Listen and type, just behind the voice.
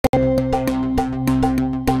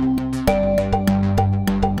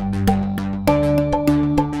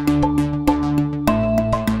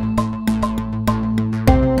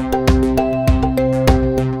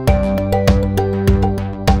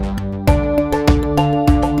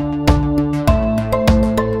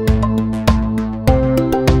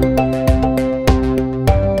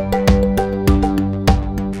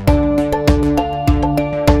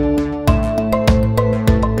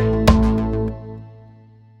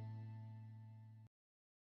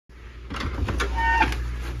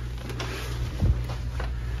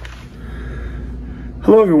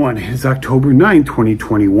Hello everyone, it's October 9,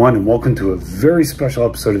 2021, and welcome to a very special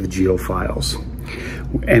episode of the Geo-Files.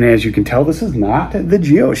 And as you can tell, this is not the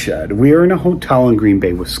Geo Shed. We are in a hotel in Green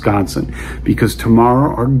Bay, Wisconsin, because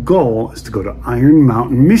tomorrow our goal is to go to Iron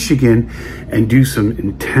Mountain, Michigan, and do some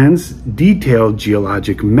intense, detailed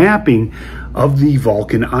geologic mapping of the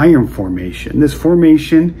Vulcan Iron Formation. This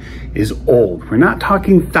formation is old. We're not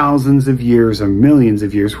talking thousands of years or millions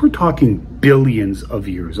of years. We're talking billions of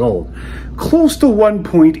years old. Close to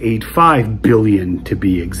 1.85 billion to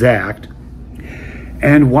be exact.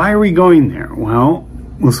 And why are we going there? Well,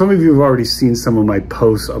 some of you have already seen some of my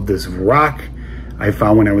posts of this rock I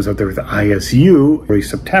found when I was out there with the ISU early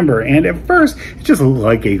September. And at first, it just looked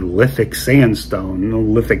like a lithic sandstone, a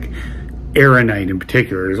lithic arenite in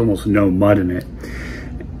particular. There's almost no mud in it.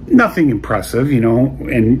 Nothing impressive, you know,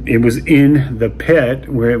 and it was in the pit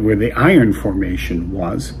where the iron formation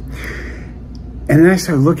was. And then I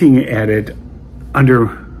started looking at it under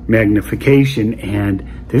magnification, and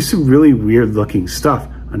there's some really weird looking stuff.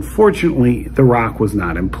 Unfortunately, the rock was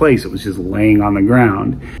not in place. It was just laying on the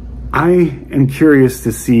ground. I am curious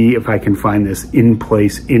to see if I can find this in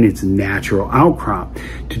place in its natural outcrop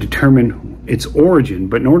to determine its origin.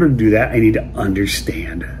 But in order to do that, I need to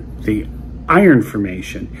understand the iron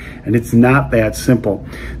formation. And it's not that simple.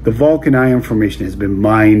 The Vulcan Iron Formation has been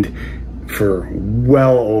mined for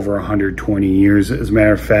well over 120 years. As a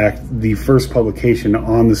matter of fact, the first publication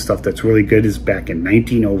on the stuff that's really good is back in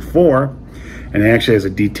 1904. And it actually has a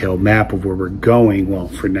detailed map of where we're going, well,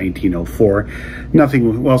 for 1904.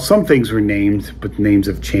 Nothing, well, some things were named, but names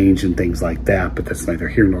have changed and things like that, but that's neither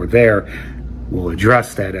here nor there. We'll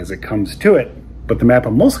address that as it comes to it. But the map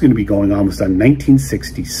I'm mostly going to be going on was done in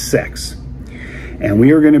 1966. And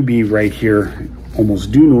we are going to be right here,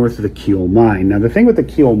 almost due north of the Keel Mine. Now, the thing with the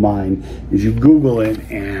Keel Mine is you Google it,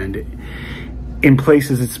 and in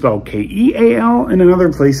places it's spelled K-E-A-L, and in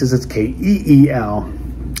other places it's K-E-E-L.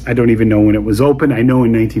 I don't even know when it was open. I know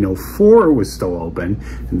in 1904 it was still open,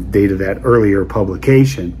 the date of that earlier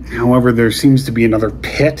publication. However, there seems to be another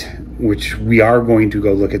pit, which we are going to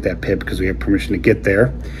go look at that pit because we have permission to get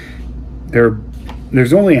there.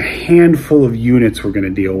 There's only a handful of units we're going to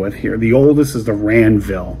deal with here. The oldest is the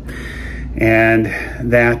Ranville, and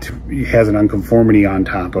that has an unconformity on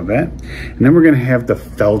top of it. And then we're going to have the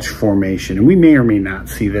Felch Formation, and we may or may not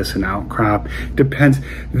see this in outcrop. Depends.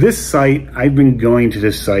 This site, I've been going to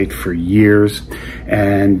this site for years,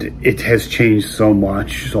 and it has changed so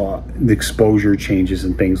much. So the exposure changes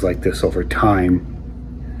and things like this over time.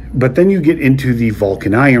 But then you get into the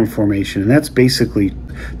Vulcan Iron Formation, and that's basically,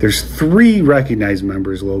 there's 3 recognized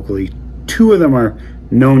members locally. 2 of them are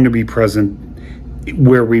known to be present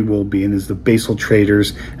where we will be, and is the basal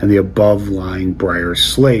traders and the above lying Briar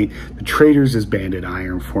Slate. The traders is banded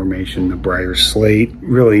iron formation, the Briar Slate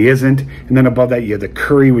really isn't. And then above that you have the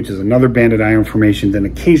Curry, which is another banded iron formation. Then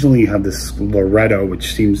occasionally you have this Loretto,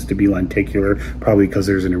 which seems to be lenticular, probably because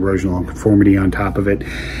there's an erosional conformity on top of it.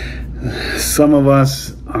 Some of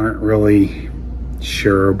us aren't really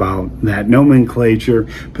sure about that nomenclature,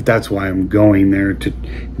 but that's why I'm going there, to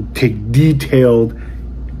take detailed,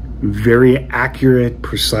 very accurate,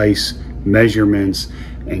 precise measurements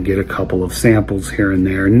and get a couple of samples here and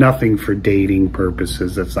there. Nothing for dating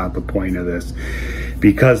purposes. That's not the point of this.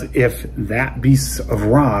 Because if that piece of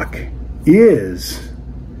rock is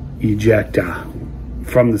ejecta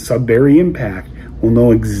from the sub-Berry impact, we'll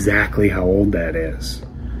know exactly how old that is.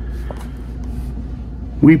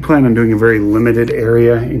 We plan on doing a very limited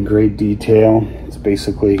area in great detail. It's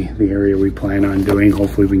basically the area we plan on doing.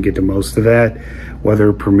 Hopefully we can get to most of that,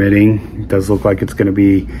 weather permitting. It does look like it's going to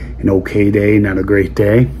be an okay day, not a great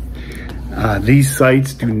day. These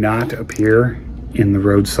sites do not appear in the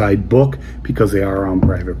roadside book because they are on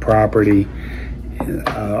private property.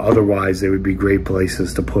 Otherwise, they would be great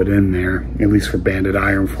places to put in there, at least for banded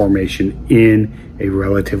iron formation in a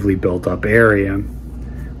relatively built-up area.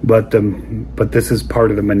 But this is part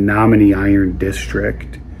of the Menominee Iron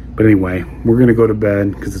District. But anyway, we're going to go to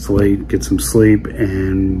bed because it's late, get some sleep,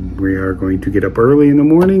 and we are going to get up early in the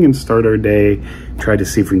morning and start our day, try to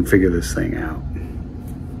see if we can figure this thing out.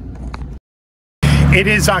 It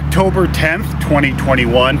is October 10th,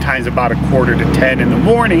 2021. Time's about 9:45 in the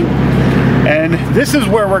morning, and this is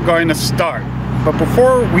where we're going to start. But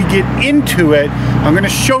before we get into it, I'm going to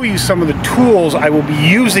show you some of the tools I will be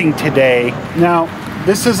using today. Now,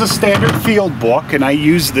 this is a standard field book, and I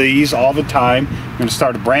use these all the time. I'm going to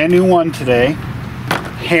start a brand new one today.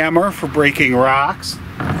 Hammer for breaking rocks.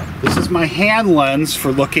 This is my hand lens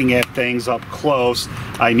for looking at things up close.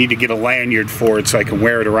 I need to get a lanyard for it so I can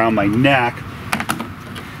wear it around my neck.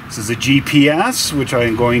 This is a GPS, which I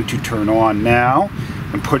am going to turn on now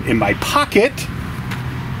and put in my pocket.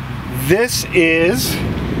 This is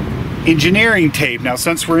engineering tape. Now,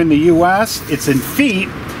 since we're in the US, it's in feet,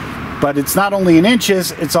 but it's not only in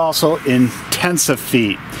inches, it's also in tenths of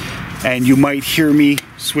feet. And you might hear me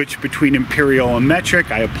switch between imperial and metric.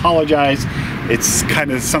 I apologize. It's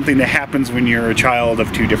kind of something that happens when you're a child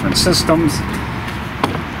of two different systems.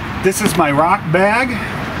 This is my rock bag.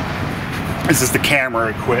 This is the camera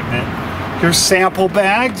equipment. Here's sample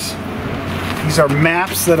bags. These are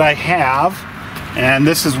maps that I have, and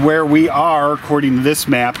this is where we are according to this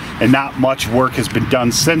map, and not much work has been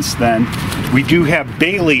done since then. We do have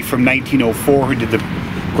Bailey from 1904 who did the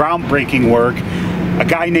groundbreaking work. A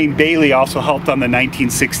guy named Bailey also helped on the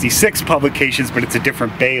 1966 publications, but it's a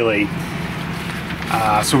different Bailey.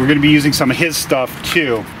 So we're going to be using some of his stuff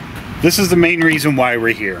too. This is the main reason why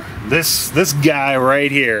we're here. This guy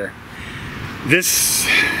right here. This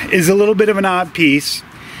is a little bit of an odd piece,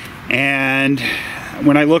 and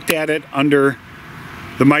when I looked at it under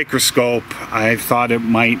the microscope, I thought it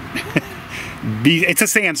might be, it's a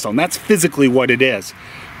sandstone. That's physically what it is.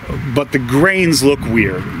 But the grains look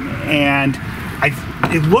weird, and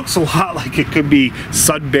it looks a lot like it could be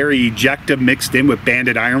Sudbury ejecta mixed in with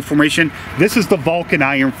banded iron formation. This is the Vulcan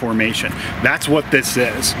Iron Formation. That's what this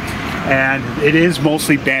is. And it is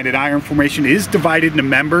mostly banded iron formation. It is divided into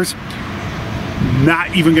members.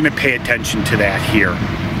 Not even going to pay attention to that here.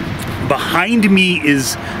 Behind me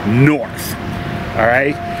is north. All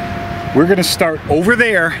right? We're going to start over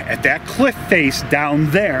there at that cliff face down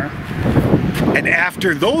there. And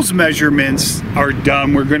after those measurements are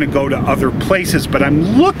done, we're going to go to other places. But I'm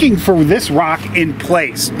looking for this rock in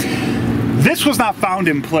place. This was not found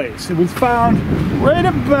in place. It was found right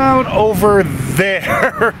about over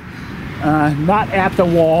there. Not at the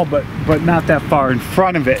wall, but not that far in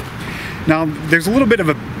front of it. Now, there's a little bit of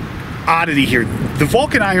an oddity here. The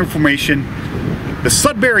Vulcan Iron Formation, the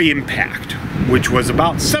Sudbury impact, which was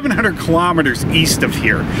about 700 kilometers east of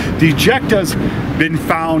here. The ejecta's been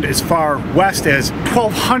found as far west as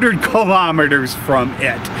 1,200 kilometers from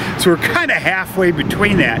it. So we're kind of halfway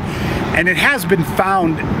between that. And it has been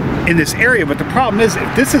found in this area, but the problem is,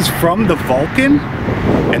 if this is from the Vulcan,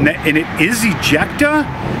 and it is ejecta,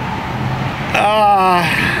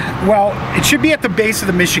 well, it should be at the base of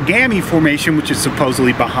the Michigami Formation, which is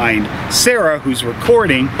supposedly behind Sarah, who's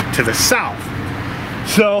recording, to the south.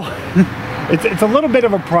 So it's a little bit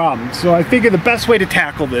of a problem. So I figure the best way to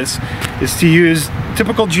tackle this is to use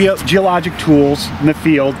typical geologic tools in the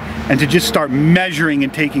field and to just start measuring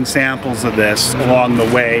and taking samples of this along the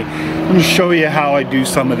way. I'm going to show you how I do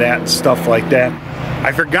some of that stuff like that.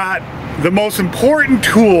 I forgot the most important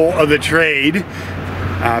tool of the trade,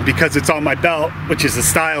 because it's on my belt, which is the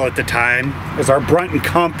style at the time, is our Brunton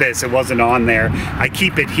compass. It wasn't on there. I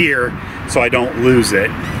keep it here so I don't lose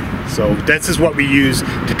it. So this is what we use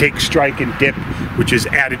to take strike and dip, which is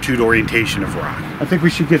attitude orientation of rock. I think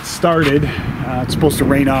we should get started. It's supposed to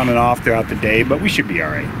rain on and off throughout the day, but we should be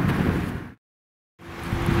all right.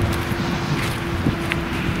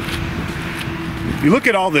 You look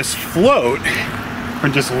at all this float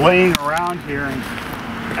from just laying around here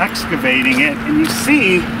and excavating it, and you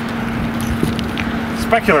see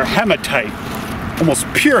specular hematite, almost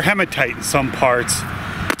pure hematite in some parts.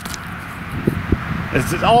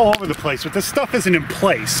 It's all over the place, but this stuff isn't in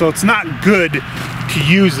place, so it's not good to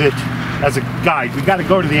use it as a guide. We got to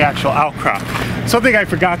go to the actual outcrop. Something I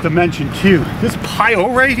forgot to mention too, this pile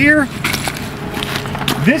right here,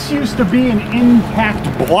 this used to be an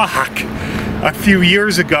intact block a few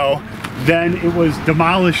years ago. Then it was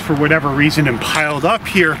demolished for whatever reason and piled up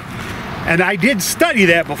here. And I did study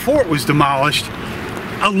that before it was demolished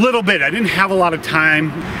a little bit. I didn't have a lot of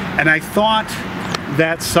time, and I thought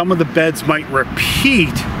that some of the beds might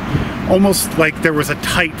repeat, almost like there was a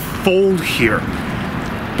tight fold here.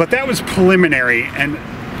 But that was preliminary, and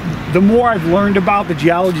the more I've learned about the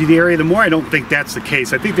geology of the area, the more I don't think that's the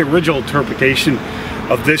case. I think the original interpretation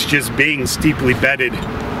of this just being steeply bedded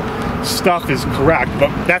stuff is correct, but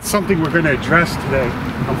that's something we're going to address today.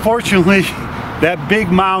 Unfortunately, that big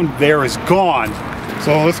mound there is gone,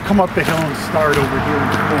 so let's come up the hill and start over here in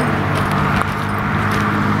the corner.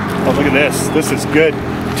 Oh, look at this. This is good.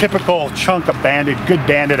 Typical chunk of good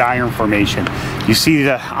banded iron formation. You see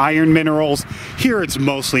the iron minerals. Here it's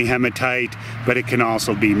mostly hematite, but it can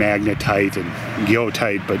also be magnetite and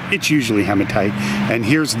goethite, but it's usually hematite. And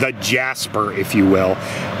here's the jasper, if you will,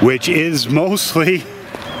 which is mostly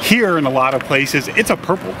here in a lot of places. It's a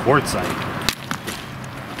purple quartzite.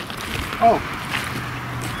 Oh,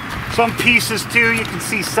 some pieces too, you can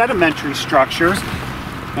see sedimentary structures.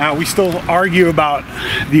 Now, we still argue about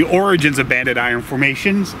the origins of banded iron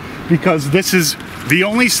formations because this is the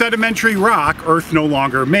only sedimentary rock Earth no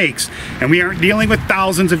longer makes. And we aren't dealing with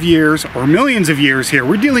thousands of years or millions of years here.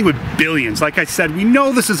 We're dealing with billions. Like I said, we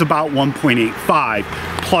know this is about 1.85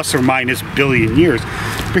 plus or minus billion years.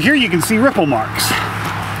 But here you can see ripple marks.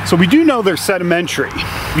 So we do know they're sedimentary.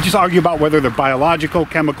 We just argue about whether they're biological,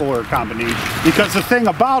 chemical, or a combination. Because the thing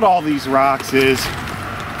about all these rocks is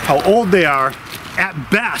how old they are.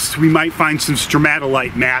 At best, we might find some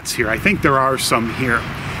stromatolite mats here. I think there are some here.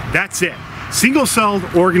 That's it. Single-celled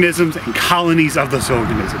organisms and colonies of this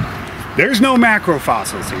organism. There's no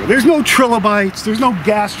macrofossils here. There's no trilobites. There's no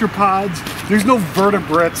gastropods. There's no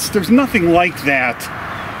vertebrates. There's nothing like that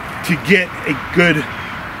to get a good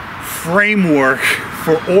framework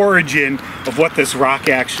for origin of what this rock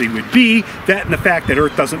actually would be. That and the fact that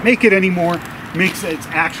Earth doesn't make it anymore makes its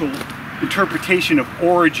actual interpretation of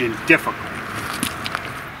origin difficult.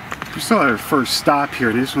 We're still at our first stop here.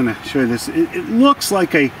 I just want to show you this. It looks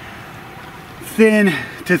like a thin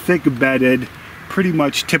to thick bedded, pretty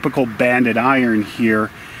much typical banded iron here.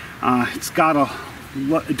 It's got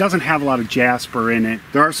it doesn't have a lot of jasper in it.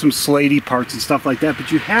 There are some slaty parts and stuff like that, but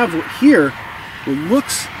you have here what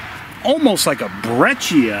looks almost like a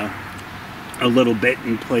breccia a little bit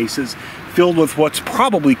in places, filled with what's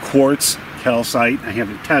probably quartz calcite. I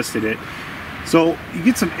haven't tested it. So you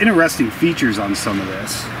get some interesting features on some of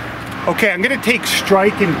this. Okay, I'm going to take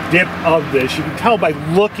strike and dip of this. You can tell by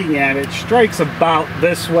looking at it, strike's about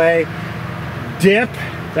this way. Dip,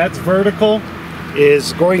 that's vertical,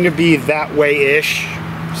 is going to be that way-ish,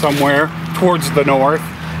 somewhere towards the north.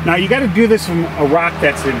 Now you got to do this from a rock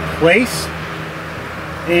that's in place.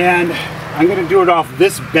 And I'm going to do it off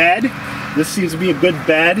this bed. This seems to be a good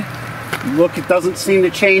bed. Look, it doesn't seem to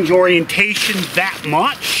change orientation that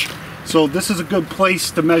much. So this is a good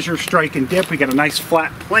place to measure strike and dip. We got a nice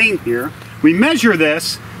flat plane here. We measure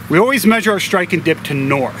this. We always measure our strike and dip to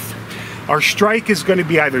north. Our strike is going to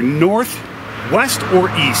be either north, west, or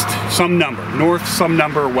east. Some number. North, some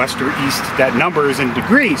number, west, or east. That number is in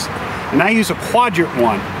degrees. And I use a quadrant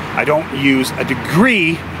one. I don't use a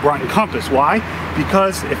degree Brunt compass. Why?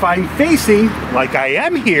 Because if I'm facing, like I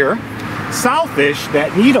am here, southish,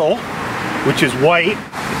 that needle, which is white,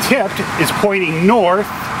 tipped, is pointing north,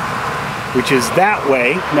 which is that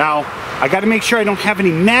way. Now, I got to make sure I don't have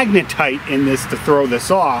any magnetite in this to throw this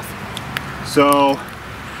off. So,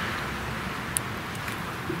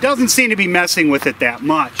 it doesn't seem to be messing with it that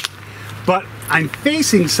much. But I'm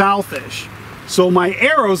facing southish, so my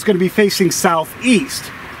arrow is going to be facing southeast.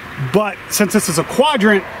 But since this is a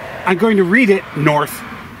quadrant, I'm going to read it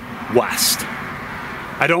northwest.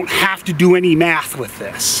 I don't have to do any math with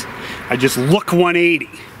this. I just look 180.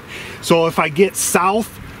 So if I get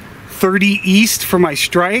south 30 east for my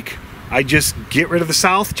strike, I just get rid of the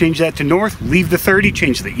south, change that to north, leave the 30,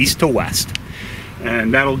 change the east to west.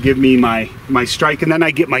 And that'll give me my strike, and then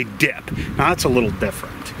I get my dip. Now that's a little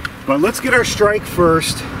different. But let's get our strike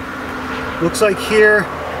first. Looks like here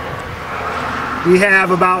we have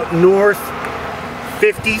about north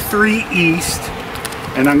 53 east,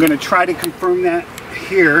 and I'm going to try to confirm that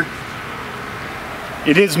here.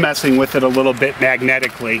 It is messing with it a little bit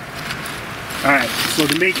magnetically. Alright, so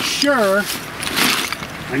to make sure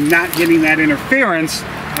I'm not getting that interference,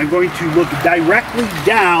 I'm going to look directly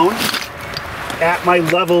down at my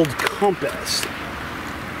leveled compass.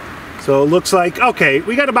 So it looks like, okay,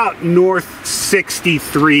 we got about north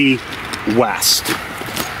 63 west.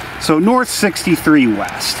 So north 63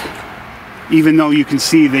 west. Even though you can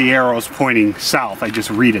see the arrows pointing south, I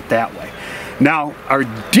just read it that way. Now, our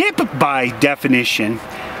dip by definition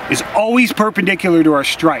is always perpendicular to our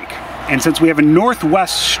strike. And since we have a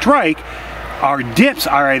northwest strike, our dips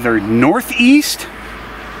are either northeast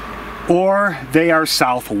or they are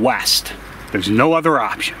southwest. There's no other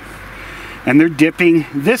option. And they're dipping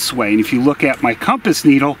this way. And if you look at my compass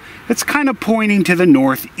needle, it's kind of pointing to the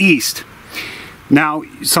northeast. Now,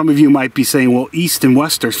 some of you might be saying, well, east and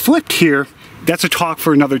west are flipped here. That's a talk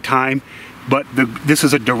for another time. But this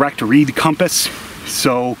is a direct read compass.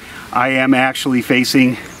 So I am actually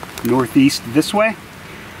facing northeast this way.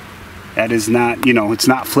 That is not, you know, it's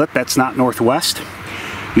not flipped. That's not northwest.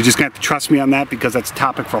 You're just going to have to trust me on that because that's a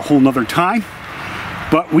topic for a whole nother time.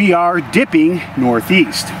 But we are dipping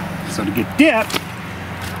northeast. So to get dip,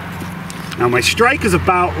 now my strike is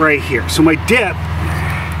about right here. So my dip,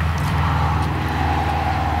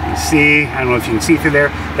 you see, I don't know if you can see through there,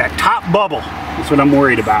 that top bubble is what I'm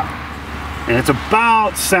worried about. And it's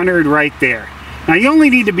about centered right there. Now you only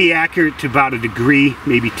need to be accurate to about a degree,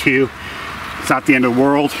 maybe 2. It's not the end of the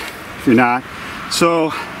world if you're not.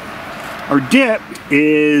 So our dip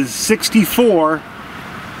is 64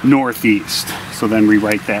 northeast. So then we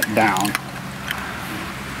write that down.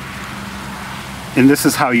 And this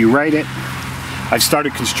is how you write it. I've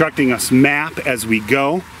started constructing a map as we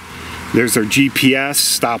go. There's our GPS,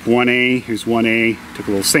 stop 1A, here's 1A, took a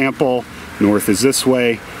little sample, north is this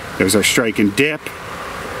way. There's our strike and dip,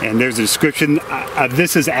 and there's a description.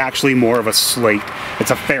 This is actually more of a slate.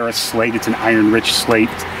 It's a ferrous slate, it's an iron-rich slate,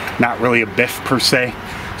 not really a BIF per se.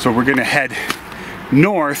 So we're gonna head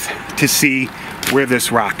north to see where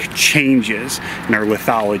this rock changes and our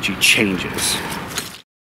lithology changes.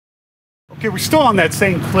 Okay, we're still on that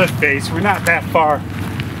same cliff face. We're not that far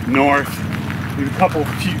north. A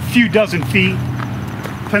few dozen feet,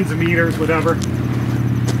 tens of meters, whatever.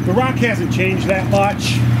 The rock hasn't changed that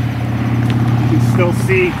much. You can still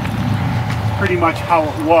see pretty much how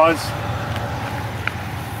it was.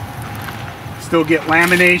 Still get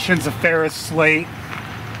laminations of ferrous slate,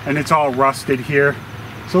 and it's all rusted here.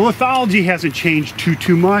 So lithology hasn't changed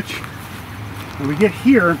too much. When we get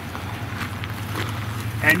here,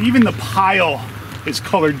 and even the pile is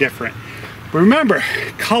colored different. But remember,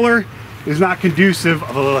 color is not conducive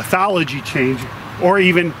of a lithology change or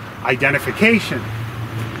even identification.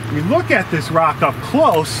 We look at this rock up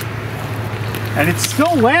close, and it's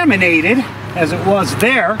still laminated as it was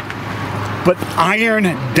there, but iron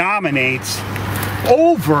dominates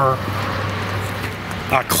over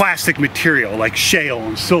a clastic material like shale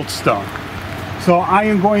and siltstone. So I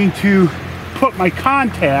am going to put my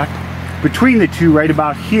contact between the two right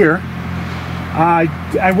about here.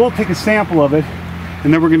 I will take a sample of it,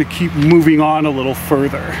 and then we're going to keep moving on a little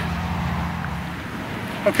further.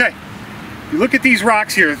 Okay, you look at these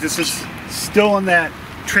rocks here. This is still in that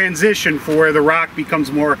transition for where the rock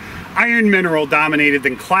becomes more iron mineral dominated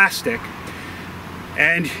than clastic.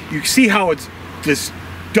 And you see how it's this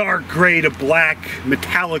dark gray to black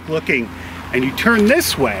metallic looking. And you turn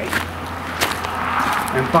this way,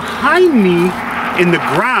 and behind me in the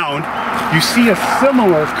ground, you see a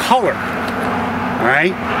similar color. All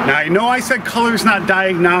right, now I know I said color is not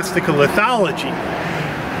diagnostic of lithology,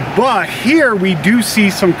 but here we do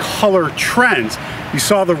see some color trends. You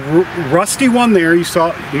saw the rusty one there, you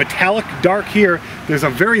saw metallic dark here. There's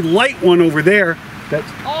a very light one over there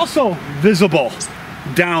that's also visible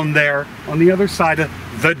down there on the other side of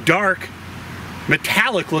the dark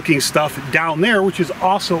metallic looking stuff down there, which is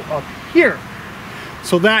also up here.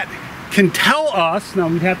 So that can tell us, now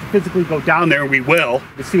we'd have to physically go down there, and we will,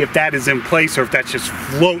 to see if that is in place or if that's just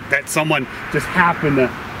float that someone just happened to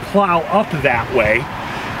plow up that way.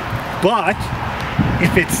 But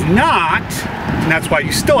if it's not, and that's why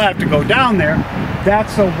you still have to go down there,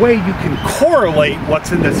 that's a way you can correlate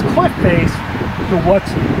what's in this cliff face to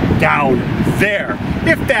what's down there,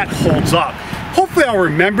 if that holds up. Hopefully I'll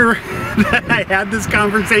remember that I had this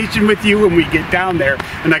conversation with you when we get down there,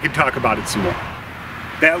 and I can talk about it some more.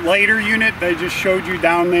 That lighter unit that I just showed you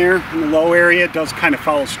down there in the low area does kind of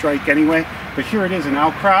follow strike anyway, but here it is, an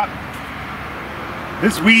outcrop.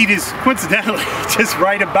 This weed is coincidentally just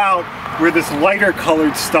right about where this lighter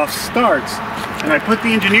colored stuff starts. And I put the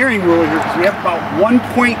engineering ruler here because we have about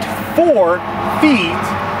 1.4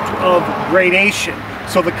 feet of gradation.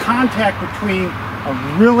 So the contact between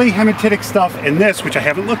a really hematitic stuff and this, which I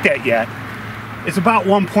haven't looked at yet, is about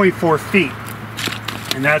 1.4 feet.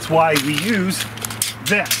 And that's why we use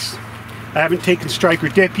this. I haven't taken strike or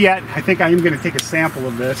dip yet. I think I am going to take a sample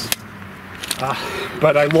of this,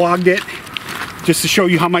 but I logged it just to show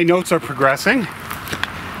you how my notes are progressing.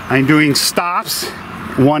 I'm doing stops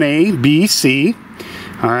 1A, B, C.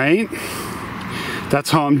 All right, that's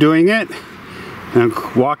how I'm doing it. And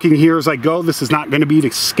I'm walking here as I go. This is not going to be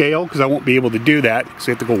to scale because I won't be able to do that because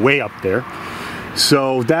I have to go way up there.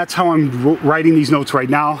 So that's how I'm writing these notes right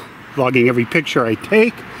now, logging every picture I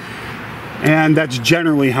take. And that's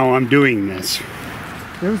generally how I'm doing this.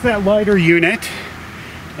 There's that lighter unit.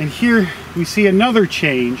 And here we see another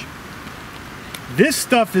change. This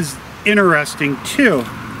stuff is interesting too.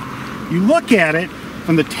 You look at it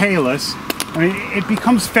from the talus, I mean, it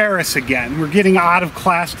becomes ferrous again. We're getting out of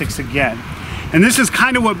clastics again. And this is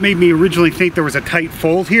kind of what made me originally think there was a tight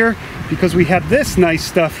fold here, because we have this nice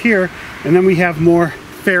stuff here, and then we have more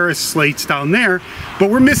ferrous slates down there, but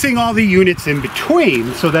we're missing all the units in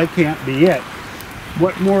between, so that can't be it.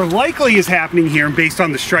 What more likely is happening here, and based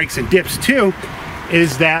on the strikes and dips too,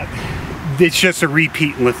 is that it's just a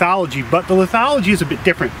repeat in lithology, but the lithology is a bit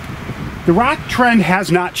different. The rock trend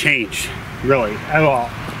has not changed, really, at all.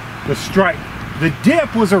 The strike. The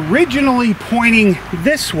dip was originally pointing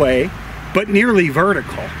this way, but nearly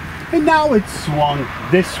vertical, and now it's swung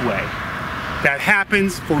this way. That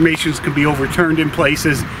happens. Formations can be overturned in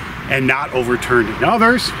places and not overturned in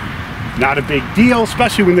others. Not a big deal,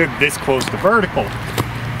 especially when they're this close to vertical.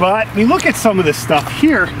 But we look at some of this stuff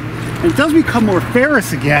here, and it does become more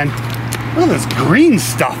ferrous again. Look at this green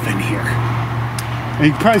stuff in here. And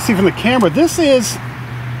you can probably see from the camera, this is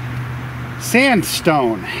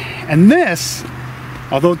sandstone. And this,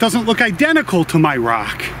 although it doesn't look identical to my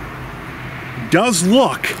rock, does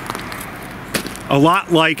look a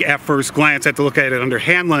lot like, at first glance, I have to look at it under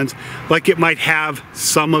hand lens, like it might have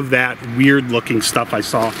some of that weird looking stuff I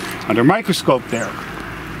saw under microscope there.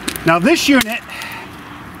 Now this unit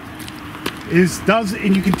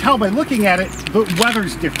and you can tell by looking at it, the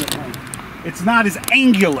weather's differently. It's not as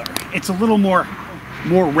angular. It's a little more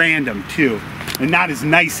random too, and not as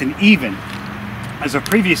nice and even as it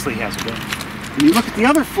previously has been. When you look at the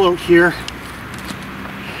other float here,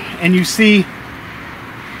 and you see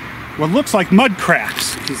what looks like mud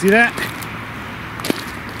cracks. You see that?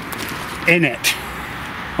 In it.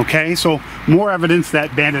 Okay, so more evidence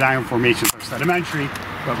that banded iron formations are sedimentary,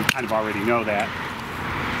 but we kind of already know that.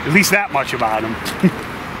 At least that much about them.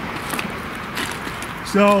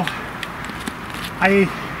 So I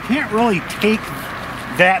can't really take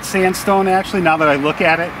that sandstone actually now that I look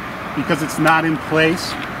at it, because it's not in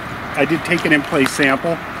place. I did take an in place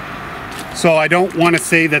sample. So I don't want to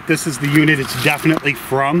say that this is the unit it's definitely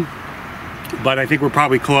from, but I think we're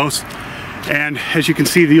probably close. And as you can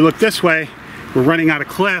see, if you look this way, we're running out of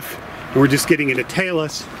cliff and we're just getting into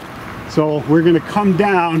talus. So we're going to come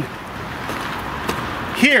down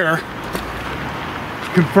here,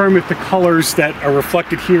 confirm if the colors that are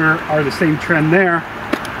reflected here are the same trend there,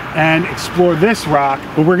 and explore this rock.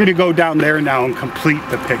 But we're going to go down there now and complete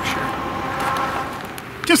the picture.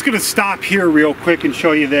 Just going to stop here real quick and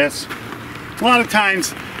show you this. A lot of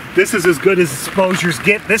times this is as good as exposures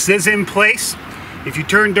get. This is in place. If you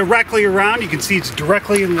turn directly around, you can see it's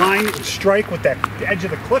directly in line and strike with that edge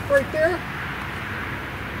of the cliff right there.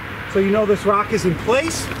 So you know this rock is in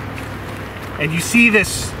place. And you see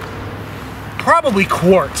this probably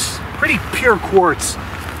quartz, pretty pure quartz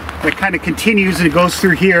that kind of continues and it goes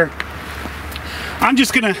through here. I'm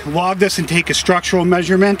just going to log this and take a structural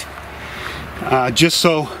measurement just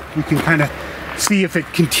so we can kind of see if it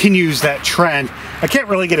continues that trend. I can't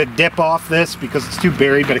really get a dip off this because it's too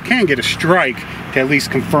buried, but I can get a strike to at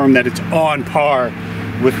least confirm that it's on par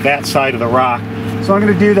with that side of the rock. So I'm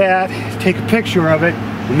going to do that, take a picture of it,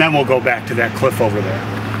 and then we'll go back to that cliff over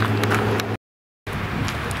there.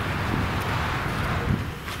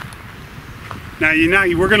 Now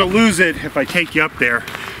we're going to lose it if I take you up there,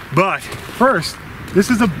 but first, this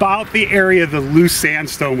is about the area the loose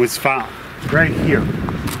sandstone was found, right here.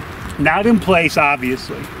 Not in place,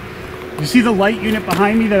 obviously. You see the light unit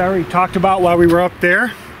behind me that I already talked about while we were up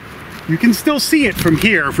there? You can still see it from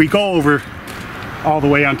here. If we go over all the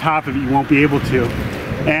way on top of it, you won't be able to.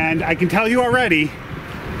 And I can tell you already,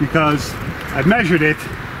 because I've measured it,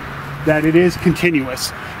 that it is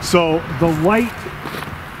continuous. So the light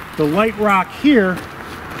rock here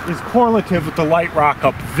is correlative with the light rock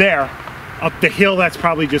up there. Up the hill, that's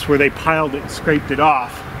probably just where they piled it and scraped it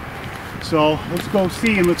off. So let's go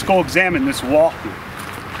see and let's go examine this wall.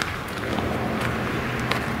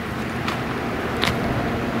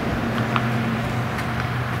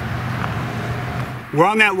 We're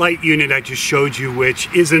on that light unit I just showed you, which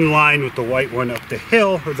is in line with the white one up the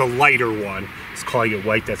hill, or the lighter one. It's calling it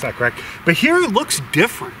white, that's not correct. But here it looks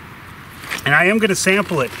different. And I am going to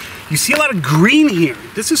sample it. You see a lot of green here.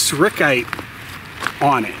 This is siricite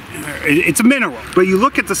on it. It's a mineral. But you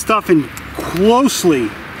look at the stuff in closely,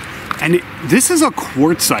 and this is a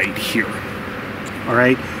quartzite here. All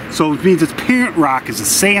right? So it means its parent rock is a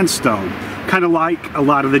sandstone, kind of like a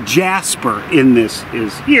lot of the jasper in this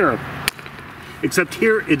is here. Except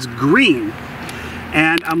here it's green.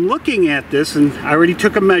 And I'm looking at this, and I already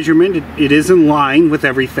took a measurement. It is in line with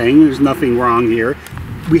everything. There's nothing wrong here.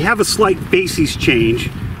 We have a slight facies change,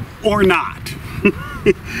 or not.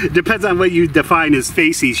 It depends on what you define as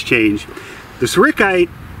facies change. The siricite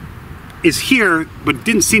is here, but it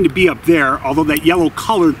didn't seem to be up there, although that yellow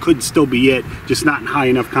color could still be it, just not in high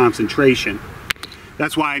enough concentration.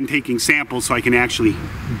 That's why I'm taking samples so I can actually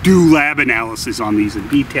do lab analysis on these in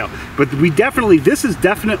detail. But this is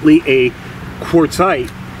definitely a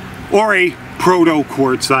quartzite, or a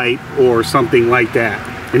proto-quartzite, or something like that.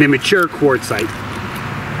 An immature quartzite.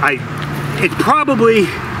 It probably,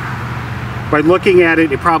 by looking at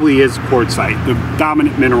it, it probably is quartzite. The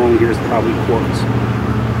dominant mineral in here is probably quartz.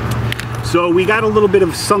 So we got a little bit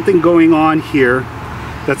of something going on here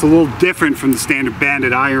that's a little different from the standard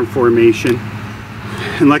banded iron formation.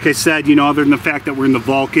 And like I said, you know, other than the fact that we're in the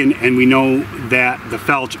Vulcan and we know that the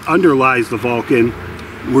Felch underlies the Vulcan,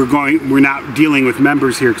 we're not dealing with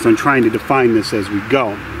members here because I'm trying to define this as we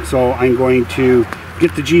go. So I'm going to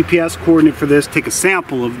get the GPS coordinate for this, take a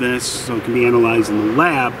sample of this so it can be analyzed in the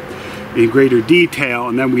lab in greater detail,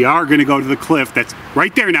 and then we are going to go to the cliff that's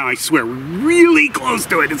right there now, I swear. We're really close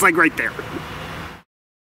to it. It's like right there.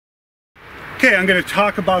 Okay, I'm going to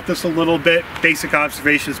talk about this a little bit, basic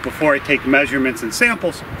observations before I take measurements and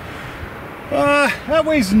samples. That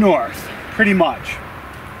way's north, pretty much.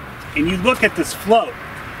 And you look at this float,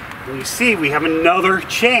 and you see we have another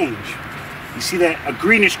change. You see that a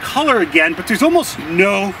greenish color again, but there's almost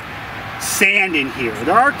no sand in here.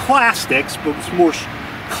 There are clastics, but it's more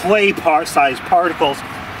clay-sized particles,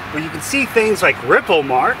 where you can see things like ripple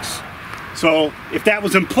marks. So if that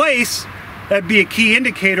was in place, that'd be a key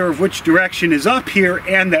indicator of which direction is up here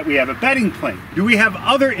and that we have a bedding plane. Do we have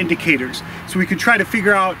other indicators so we can try to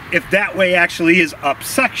figure out if that way actually is up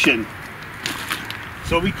section?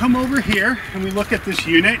 So we come over here and we look at this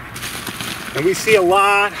unit and we see a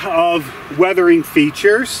lot of weathering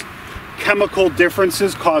features, chemical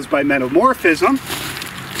differences caused by metamorphism.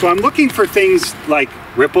 So I'm looking for things like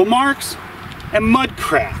ripple marks and mud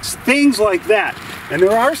cracks, things like that. And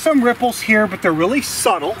there are some ripples here, but they're really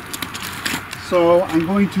subtle. So I'm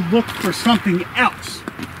going to look for something else.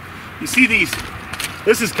 You see these,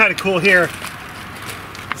 this is kind of cool here.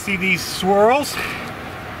 See these swirls?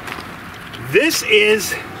 This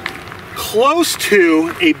is close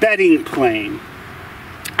to a bedding plane.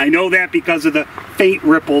 I know that because of the faint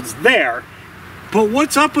ripples there. But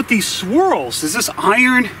what's up with these swirls? Is this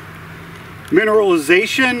iron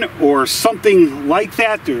mineralization or something like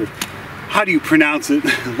that? Or how do you pronounce it?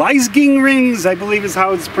 Leisking rings, I believe is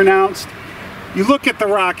how it's pronounced. You look at the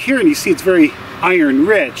rock here and you see it's very iron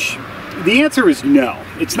rich. The answer is no.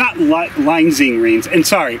 It's not Leisking rings. And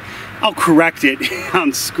sorry, I'll correct it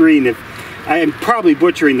on screen if I am probably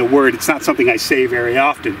butchering the word. It's not something I say very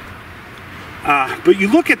often. But you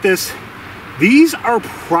look at this, these are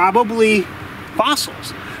probably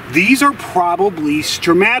fossils. These are probably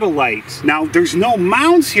stromatolites. Now, there's no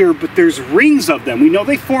mounds here, but there's rings of them. We know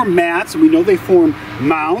they form mats, and we know they form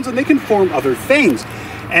mounds, and they can form other things.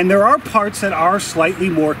 And there are parts that are slightly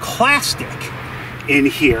more clastic in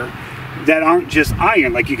here that aren't just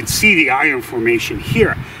iron, like you can see the iron formation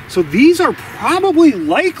here. So these are probably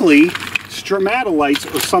likely stromatolites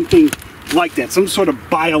or something like that, some sort of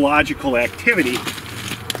biological activity.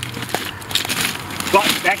 But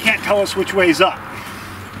that can't tell us which way is up.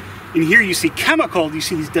 In here you see chemical, you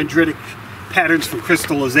see these dendritic patterns from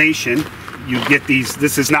crystallization. You get these,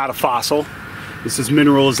 this is not a fossil. This is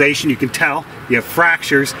mineralization, you can tell. You have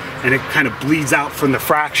fractures and it kind of bleeds out from the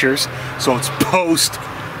fractures. So it's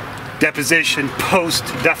post-deposition,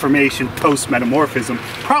 post-deformation, post-metamorphism.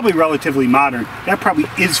 Probably relatively modern. That probably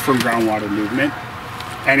is from groundwater movement.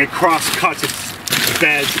 And it cross-cuts its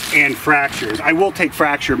beds and fractures. I will take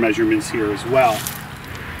fracture measurements here as well.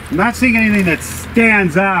 I'm not seeing anything that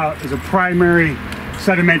stands out as a primary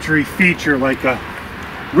sedimentary feature like a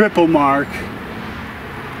ripple mark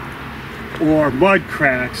or mud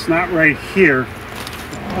cracks, not right here.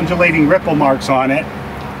 Undulating ripple marks on it,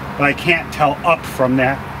 but I can't tell up from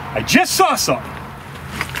that. I just saw some.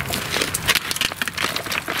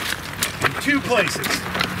 In two places.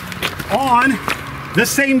 On the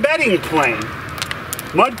same bedding plane.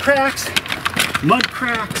 Mud cracks,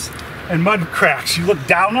 and mud cracks. You look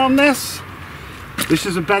down on this. This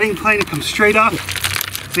is a bedding plane. It comes straight up.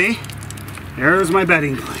 See? There's my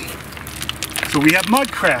bedding plane. So we have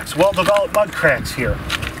mud cracks, well-developed mud cracks here.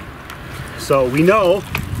 So we know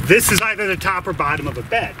this is either the top or bottom of a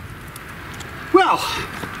bed. Well,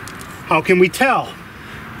 how can we tell?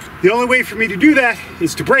 The only way for me to do that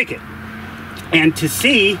is to break it and to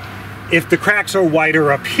see if the cracks are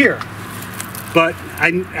wider up here. But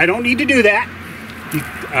I don't need to do that.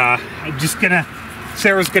 I'm just gonna,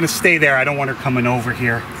 Sarah's gonna stay there. I don't want her coming over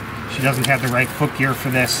here. She doesn't have the right footgear for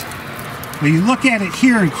this. When you look at it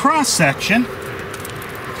here in cross section,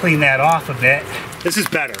 clean that off a bit. This is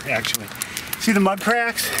better, actually. See the mud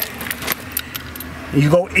cracks? You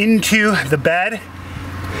go into the bed.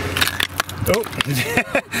 Oh,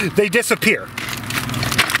 they disappear.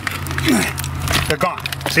 They're gone,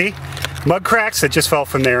 see? Mud cracks that just fell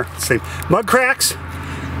from there. Same. Mud cracks,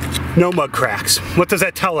 no mud cracks. What does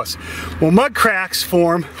that tell us? Well, mud cracks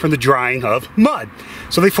form from the drying of mud.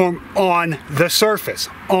 So they form on the surface,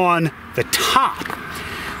 on the top.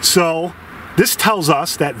 So this tells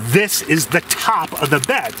us that this is the top of the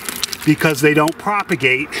bed because they don't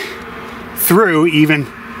propagate through even,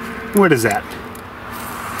 what is that?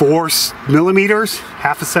 4 millimeters,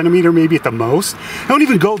 half a centimeter maybe at the most. They don't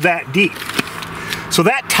even go that deep. So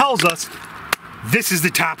that tells us this is the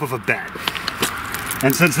top of a bed.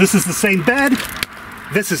 And since this is the same bed,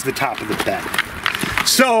 this is the top of the bed.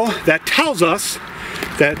 So that tells us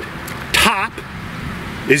that top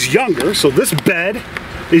is younger, so this bed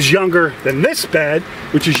is younger than this bed,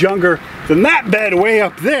 which is younger than that bed way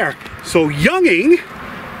up there. So younging, you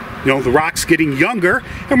know, the rock's getting younger,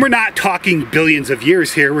 and we're not talking billions of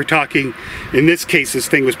years here. We're talking, in this case, this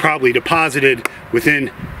thing was probably deposited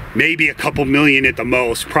within maybe a couple million at the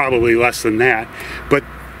most, probably less than that. But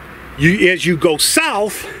as you go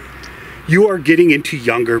south, you are getting into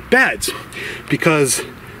younger beds, because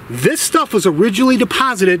this stuff was originally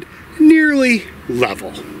deposited nearly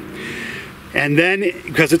level. And then,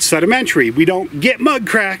 because it's sedimentary, we don't get mud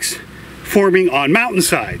cracks forming on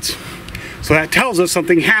mountainsides. So that tells us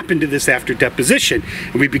something happened to this after deposition,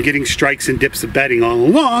 and we've been getting strikes and dips of bedding all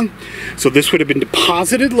along. So this would have been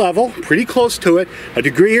deposited level, pretty close to it, a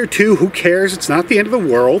degree or two, who cares? It's not the end of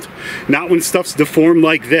the world, not when stuff's deformed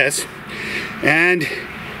like this. And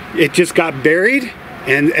it just got buried,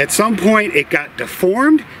 and at some point it got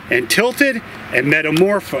deformed and tilted and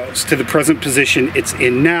metamorphosed to the present position it's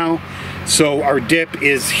in now. So our dip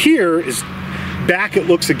is here, is back, it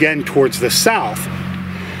looks again towards the south.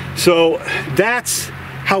 So that's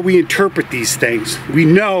how we interpret these things. We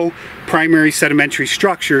know primary sedimentary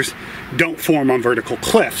structures don't form on vertical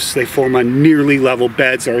cliffs. They form on nearly level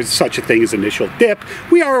beds, or such a thing as initial dip.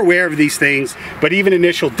 We are aware of these things, but even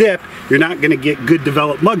initial dip, you're not going to get good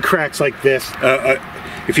developed mud cracks like this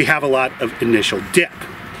if you have a lot of initial dip.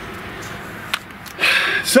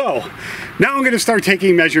 So now I'm going to start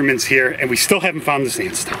taking measurements here, and we still haven't found the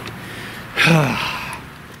sandstone.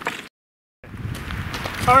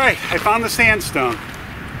 All right, I found the sandstone.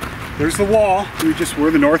 There's the wall.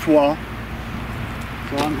 We're the north wall.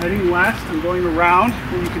 So I'm heading west. I'm going around,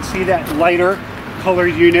 and you can see that lighter color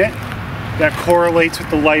unit that correlates with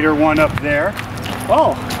the lighter one up there.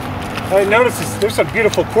 Oh, I noticed there's some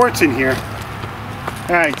beautiful quartz in here.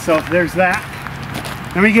 All right, so there's that.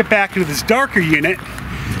 Then we get back into this darker unit,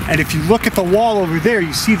 and if you look at the wall over there,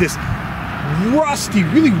 you see this rusty,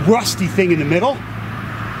 really rusty thing in the middle.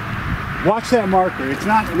 Watch that marker. It's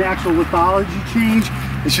not an actual lithology change.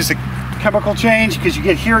 It's just a chemical change, because you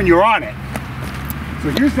get here and you're on it. So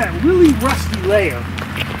here's that really rusty layer.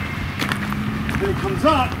 Then it comes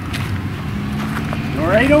up,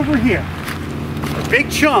 right over here.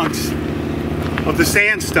 Big chunks of the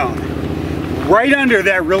sandstone, right under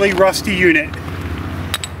that really rusty unit,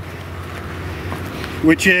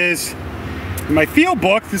 which is, in my field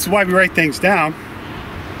book, this is why we write things down.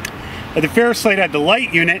 The ferroslate had the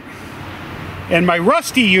light unit, and my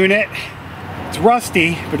rusty unit, it's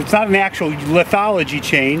rusty, but it's not an actual lithology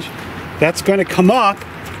change. That's going to come up.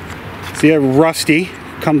 See how rusty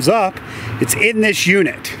comes up? It's in this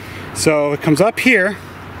unit. So it comes up here.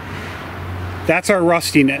 That's our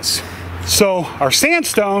rustiness. So our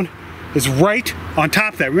sandstone is right on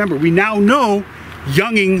top of that. Remember, we now know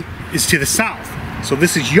younging is to the south. So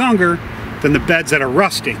this is younger than the beds that are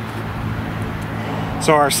rusting.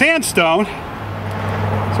 So our sandstone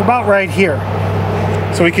is about right here.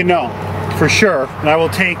 So we can know for sure. And I will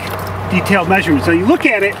take detailed measurements. So you look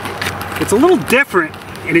at it, it's a little different,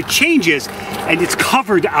 and it changes, and it's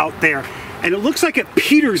covered out there. And it looks like it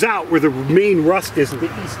peters out where the main rust is at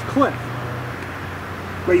the east cliff.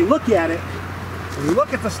 But you look at it, and you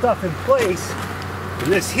look at the stuff in place,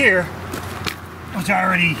 and this here, which I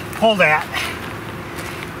already pulled at,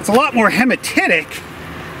 it's a lot more hematitic,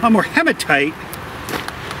 a lot more hematite,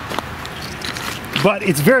 but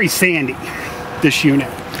it's very sandy, this unit.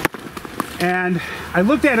 And I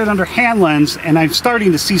looked at it under hand lens, and I'm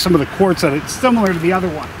starting to see some of the quartz that it's similar to the other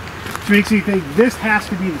one, which makes me think this has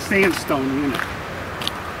to be the sandstone unit.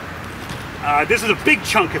 This is a big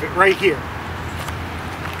chunk of it right here.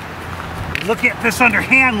 Look at this under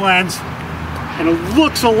hand lens, and it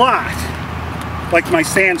looks a lot like my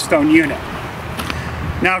sandstone unit.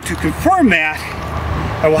 Now, to confirm that,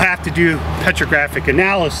 I will have to do petrographic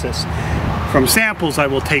analysis from samples I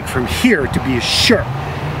will take from here to be sure.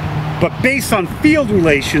 But based on field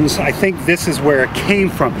relations, I think this is where it came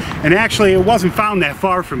from. And actually, it wasn't found that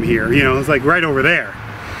far from here. You know, it was like right over there.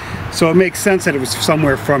 So it makes sense that it was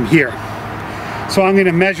somewhere from here. So I'm going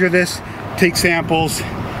to measure this, take samples,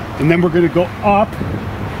 and then we're going to go up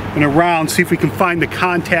and around, see if we can find the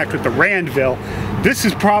contact with the Randville. This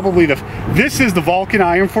is probably this is the Vulcan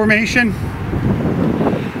Iron Formation.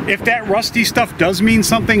 If that rusty stuff does mean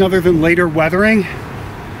something other than later weathering,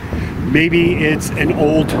 maybe it's an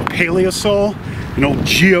old Paleosol, an old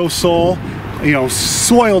Geosol, you know,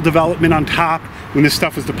 soil development on top when this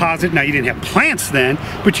stuff was deposited. Now, you didn't have plants then,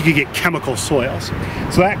 but you could get chemical soils.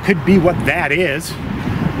 So that could be what that is,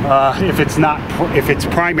 if it's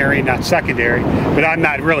primary and not secondary. But I'm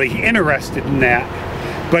not really interested in that.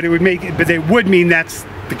 But it would mean that's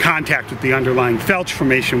the contact with the underlying Felch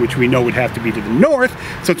Formation, which we know would have to be to the north,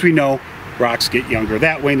 since we know rocks get younger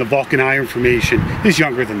that way, and the Vulcan Iron Formation is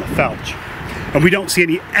younger than the Felch. And we don't see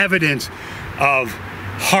any evidence of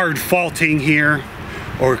hard faulting here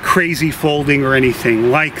or crazy folding or anything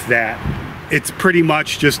like that. It's pretty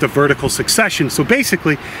much just a vertical succession. So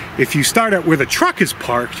basically, if you start at where the truck is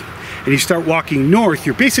parked and you start walking north,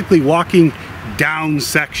 you're basically walking down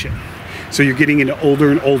section. So you're getting into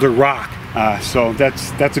older and older rock. So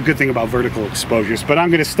that's a good thing about vertical exposures. But I'm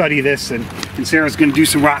going to study this, and Sarah's going to do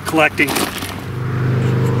some rock collecting.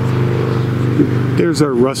 There's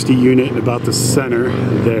our rusty unit about the center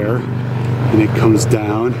there, and it comes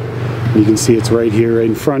down. You can see it's right here right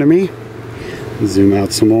in front of me. Zoom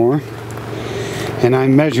out some more. And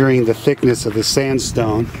I'm measuring the thickness of the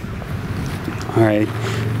sandstone. All right,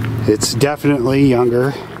 it's definitely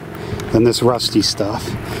younger than this rusty stuff.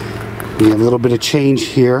 We have a little bit of change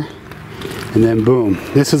here, and then boom.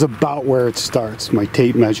 This is about where it starts, my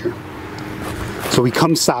tape measure. So we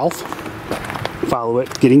come south, follow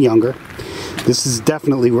it, getting younger. This is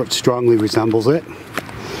definitely what strongly resembles it.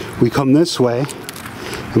 We come this way,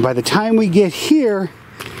 and by the time we get here,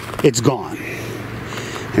 it's gone.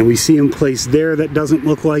 And we see them placed there that doesn't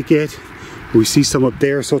look like it. We see some up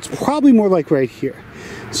there, so it's probably more like right here.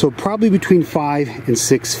 So probably between 5 and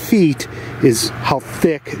 6 feet is how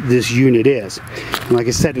thick this unit is. And like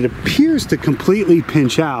I said, it appears to completely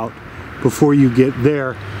pinch out before you get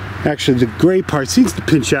there. Actually, the gray part seems to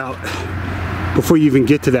pinch out before you even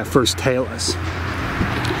get to that first talus.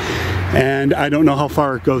 And I don't know how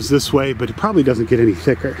far it goes this way, but it probably doesn't get any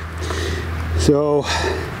thicker. So,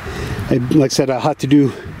 like I said, I'll have to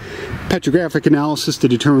do petrographic analysis to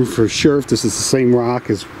determine for sure if this is the same rock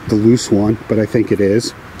as the loose one, but I think it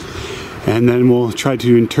is. And then we'll try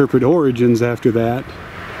to interpret origins after that.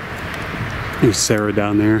 There's Sarah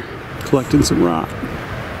down there collecting some rock.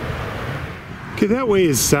 Okay, that way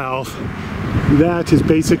is south. That is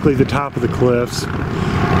basically the top of the cliffs.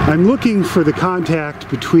 I'm looking for the contact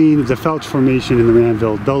between the Felch Formation and the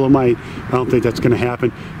Ranville Dolomite. I don't think that's going to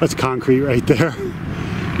happen. That's concrete right there.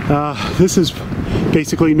 This is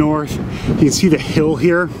basically north. You can see the hill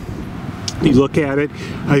here. You look at it.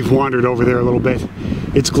 I've wandered over there a little bit.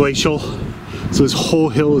 It's glacial. So this whole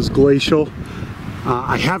hill is glacial.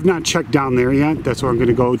 I have not checked down there yet. That's where I'm going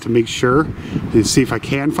to go to make sure and see if I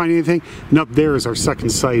can find anything. And up there is our second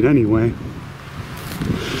site anyway.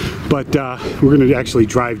 But we're going to actually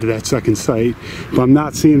drive to that second site. But I'm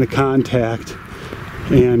not seeing the contact.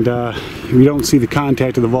 And we don't see the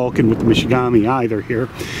contact of the Vulcan with the Michigami either here.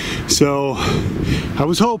 So I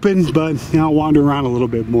was hoping, but you know, I'll wander around a little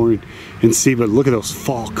bit more and see. But look at those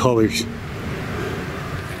fall colors.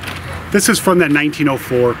 This is from that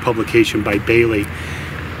 1904 publication by Bailey.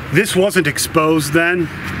 This wasn't exposed then.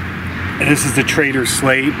 This is the Trader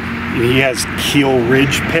Slate, and he has Keel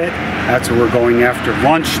Ridge Pit. That's where we're going after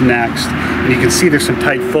lunch next. And you can see there's some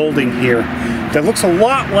tight folding here that looks a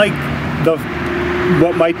lot like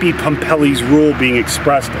what might be Pompelli's rule being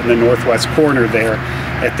expressed in the northwest corner there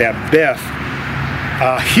at that biff.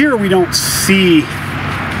 Here we don't see,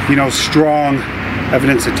 you know, strong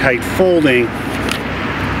evidence of tight folding.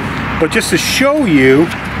 But just to show you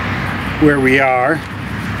where we are,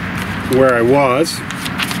 where I was,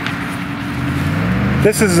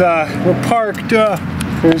 this is, we're parked,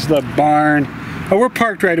 there's the barn. We're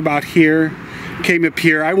parked right about here. Came up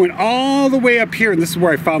here, I went all the way up here, and this is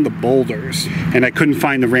where I found the boulders. And I couldn't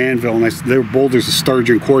find the Ranville, and there were boulders of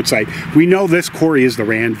sturgeon quartzite. We know this quarry is the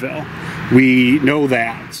Ranville. We know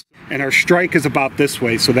that. And our strike is about this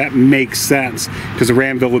way, so that makes sense, because the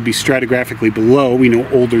Ranville would be stratigraphically below. We know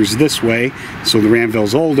older's this way, so the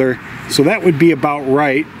Ranville's older. So that would be about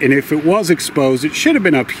right. And if it was exposed, it should have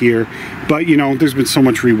been up here. But you know, there's been so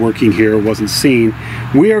much reworking here, it wasn't seen.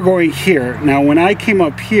 We are going here. Now, when I came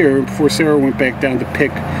up here, before Sarah went back down to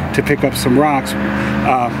pick up some rocks,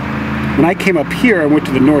 when I came up here, I went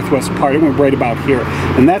to the northwest part. I went right about here.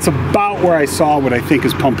 And that's about where I saw what I think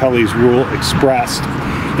is Pompelli's rule expressed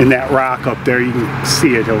in that rock up there. You can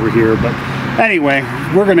see it over here. But anyway,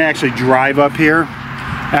 we're going to actually drive up here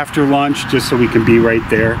after lunch just so we can be right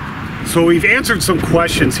there. So we've answered some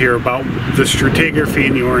questions here about the stratigraphy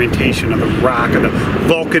and the orientation of the rock of the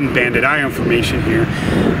Vulcan Banded Iron Formation here.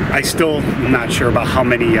 I still am not sure about how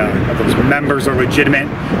many of those members are legitimate,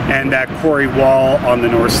 and that quarry wall on the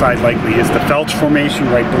north side likely is the Felch Formation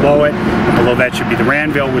right below it, and below that should be the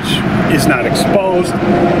Ranville, which is not exposed.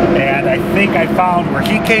 And I think I found where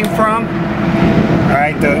he came from. All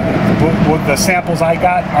right, the samples I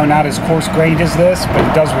got are not as coarse grained as this, but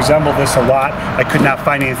it does resemble this a lot. I could not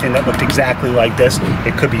find anything that looked exactly like this.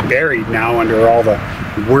 It could be buried now under all the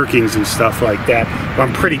workings and stuff like that. But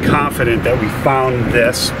I'm pretty confident that we found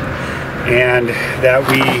this and that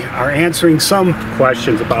we are answering some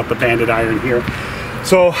questions about the banded iron here.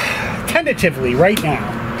 So tentatively right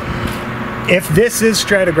now, if this is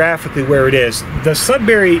stratigraphically where it is, the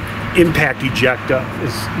Sudbury impact ejecta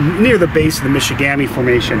is near the base of the Michigami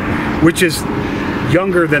Formation, which is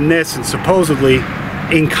younger than this and supposedly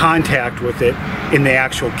in contact with it in the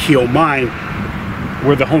actual Keel mine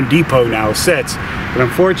where the Home Depot now sits. But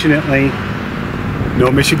unfortunately, no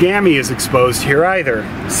Michigami is exposed here either.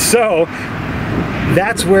 So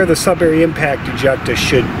that's where the Sudbury impact ejecta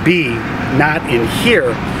should be, not in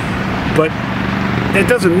here. But that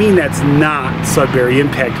doesn't mean that's not Sudbury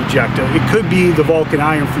impact ejecta. It could be the Vulcan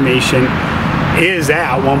Iron Formation is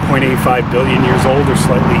at 1.85 billion years old or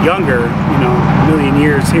slightly younger. You know, a million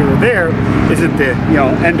years here or there isn't the, you know,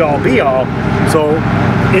 end all be all. So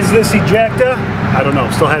is this ejecta? I don't know,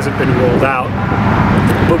 still hasn't been ruled out.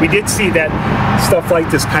 But we did see that stuff like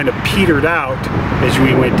this kind of petered out as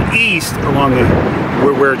we went east along the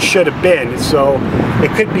where it should have been. So it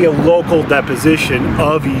could be a local deposition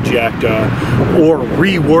of ejecta or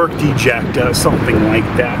reworked ejecta, something like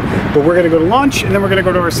that. But we're going to go to lunch and then we're going to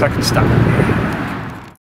go to our second stop.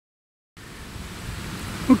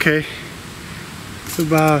 Okay, it's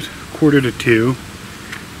about 1:45,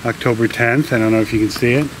 October 10th. I don't know if you can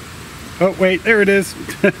see it. Oh wait, there it is.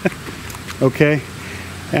 Okay.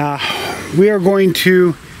 We are going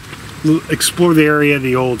to explore the area of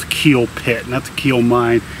the old Keel pit, not the Keel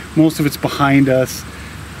mine. Most of it's behind us.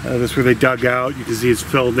 That's where they dug out. You can see it's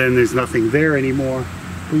filled in. There's nothing there anymore.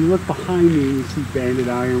 When you look behind me, you see banded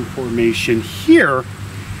iron formation here.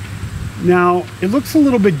 Now, it looks a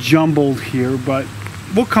little bit jumbled here, but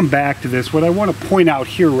we'll come back to this. What I want to point out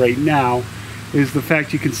here right now is the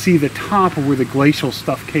fact you can see the top of where the glacial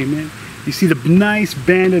stuff came in. You see the nice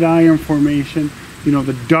banded iron formation. You know,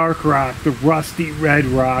 the dark rock, the rusty red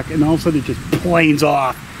rock, and all of a sudden it just planes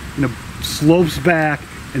off and it slopes back,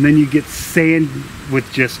 and then you get sand with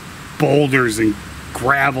just boulders and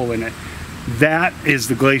gravel in it. That is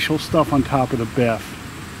the glacial stuff on top of the biff,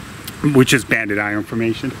 which is banded iron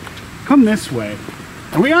formation. Come this way,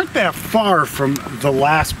 and we aren't that far from the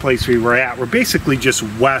last place we were at. We're basically just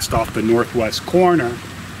west off the northwest corner.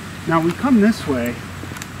 Now we come this way,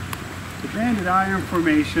 the banded iron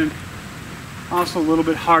formation. Also a little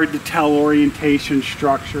bit hard to tell orientation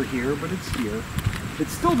structure here, but it's here.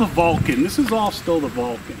 It's still the Vulcan. This is all still the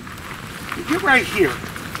Vulcan. You get right here,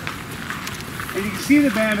 and you can see the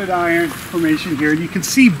banded iron formation here, and you can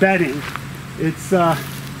see bedding. It's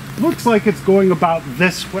looks like it's going about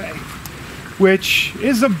this way, which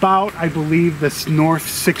is about, I believe, this North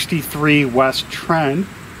 63 West trend.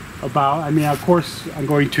 About, I mean, of course, I'm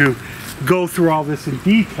going to go through all this in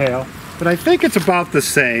detail, but I think it's about the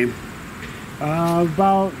same.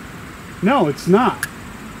 No, it's not.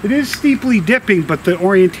 It is steeply dipping, but the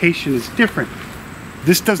orientation is different.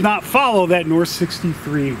 This does not follow that North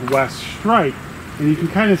 63 West strike. And you can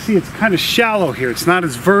kind of see it's kind of shallow here. It's not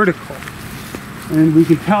as vertical. And we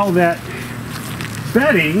can tell that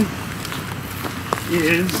bedding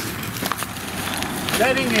is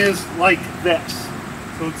like this.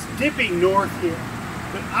 So it's dipping north here,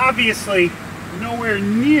 but obviously nowhere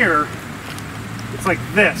near. It's like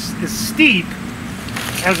this, as steep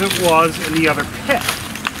as it was in the other pit.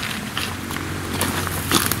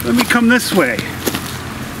 Let me come this way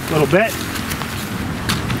a little bit.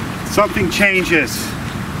 Something changes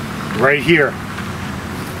right here.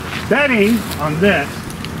 Bedding on this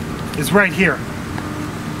is right here.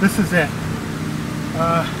 This is it.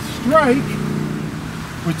 Strike,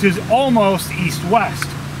 which is almost east-west.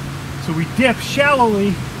 So we dip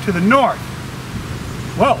shallowly to the north.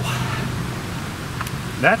 Whoa.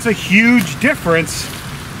 That's a huge difference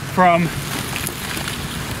from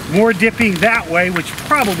more dipping that way, which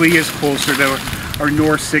probably is closer to our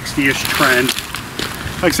North 60-ish trend.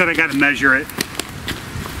 Like I said, I got to measure it.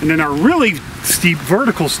 And then our really steep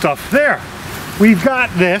vertical stuff there. We've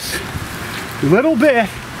got this little bit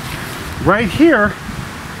right here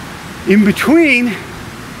in between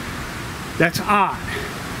that's odd.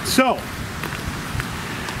 So,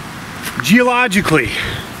 geologically,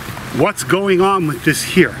 what's going on with this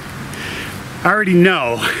here? I already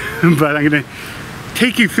know, but I'm going to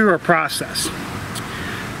take you through our process.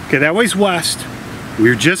 Okay, that way's west. We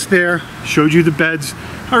were just there, showed you the beds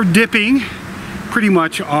are dipping pretty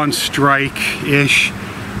much on strike-ish,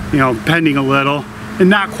 you know, bending a little, and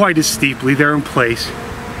not quite as steeply, they're in place.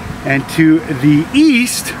 And to the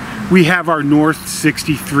east, we have our North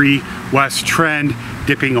 63 West trend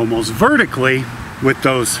dipping almost vertically with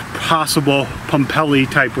those possible Pompeii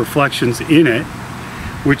type reflections in it,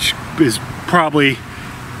 which is probably,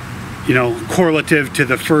 you know, correlative to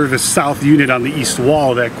the furthest south unit on the east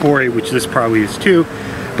wall of that quarry, which this probably is too.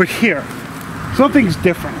 But here, something's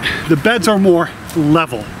different. The beds are more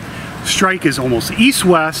level. Strike is almost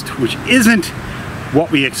east-west, which isn't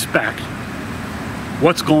what we expect.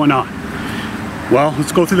 What's going on? Well,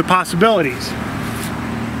 let's go through the possibilities.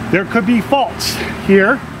 There could be faults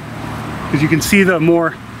here, because you can see the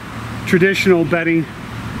more traditional bedding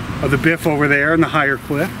of the Biff over there in the higher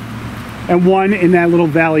cliff, and one in that little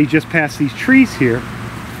valley just past these trees here.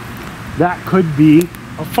 That could be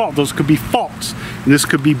a fault. Those could be faults. And this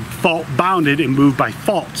could be fault bounded and moved by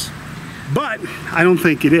faults. But I don't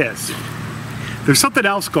think it is. There's something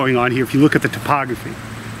else going on here if you look at the topography.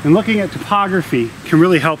 And looking at topography can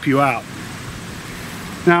really help you out.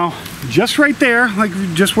 Now, just right there, like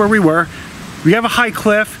just where we were, we have a high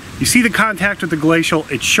cliff. You see the contact with the glacial,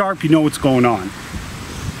 it's sharp, you know what's going on.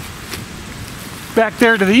 Back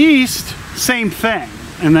there to the east, same thing.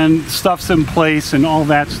 And then stuff's in place and all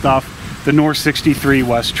that stuff, the North 63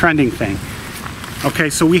 West trending thing.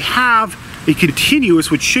 Okay, so we have a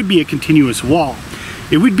continuous, which should be a continuous wall.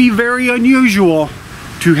 It would be very unusual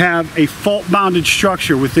to have a fault-bounded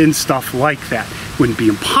structure within stuff like that. It wouldn't be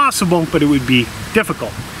impossible, but it would be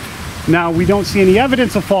difficult. Now, we don't see any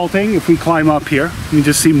evidence of faulting if we climb up here. You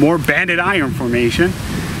just see more banded iron formation,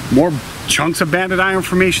 more chunks of banded iron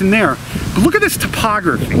formation there. But look at this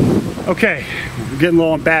topography. Okay, we're getting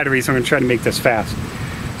low on batteries, so I'm gonna try to make this fast.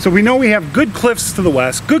 So we know we have good cliffs to the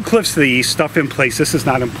west, good cliffs to the east, stuff in place. This is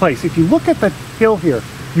not in place. If you look at the hill here,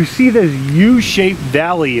 you see this U-shaped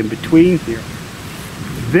valley in between here.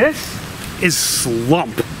 This is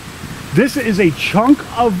slump. This is a chunk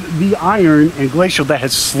of the iron and glacial that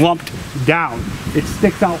has slumped down. It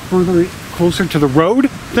sticks out further, closer to the road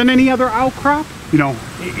than any other outcrop. You know,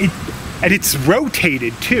 and it's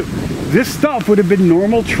rotated too. This stuff would have been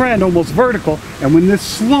normal trend, almost vertical, and when this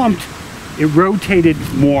slumped, it rotated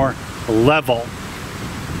more level.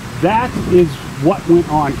 That is what went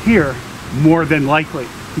on here, more than likely.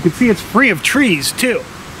 You can see it's free of trees too.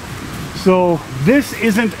 So this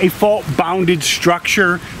isn't a fault-bounded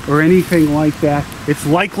structure or anything like that. It's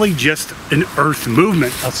likely just an earth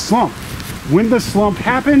movement, a slump. When the slump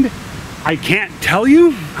happened, I can't tell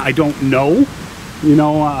you. I don't know. You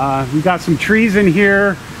know, we got some trees in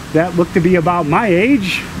here that look to be about my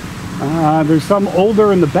age. There's some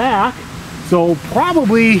older in the back. So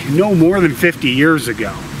probably no more than 50 years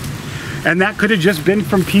ago. And that could have just been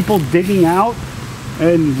from people digging out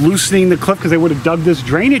and loosening the cliff because they would have dug this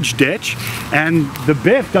drainage ditch, and the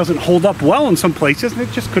Biff doesn't hold up well in some places and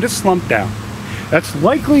it just could have slumped down. That's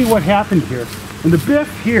likely what happened here. And the Biff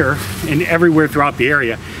here and everywhere throughout the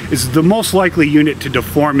area is the most likely unit to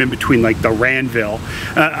deform in between like the Ranville,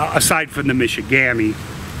 aside from the Michigami.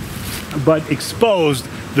 But exposed,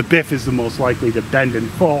 the Biff is the most likely to bend and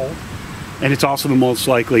fold. And it's also the most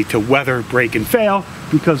likely to weather, break, and fail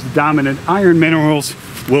because the dominant iron minerals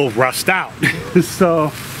will rust out.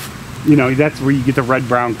 So, you know, that's where you get the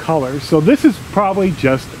red-brown color. So this is probably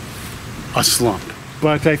just a slump.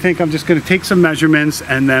 But I think I'm just going to take some measurements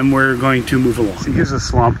and then we're going to move along. So here's a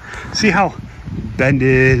slump. See how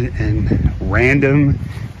bended and random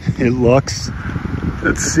it looks?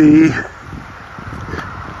 Let's see.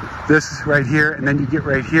 This is right here, and then you get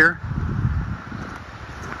right here.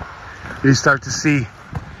 You start to see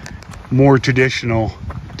more traditional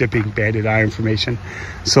dipping banded iron formation.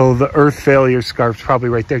 So the earth failure scarp's probably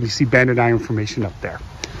right there. And you see banded iron formation up there.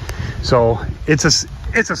 So it's a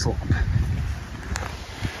slump.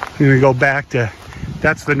 I'm gonna go back to,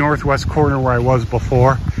 that's the northwest corner where I was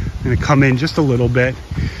before. I'm gonna come in just a little bit.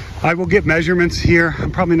 I will get measurements here.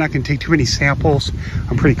 I'm probably not gonna take too many samples.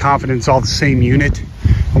 I'm pretty confident it's all the same unit.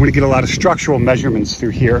 I'm gonna get a lot of structural measurements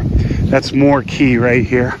through here. That's more key right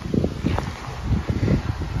here.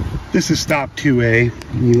 This is stop 2A.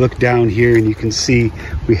 You look down here and you can see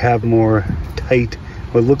we have more tight,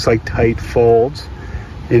 what looks like tight folds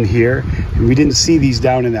in here. And we didn't see these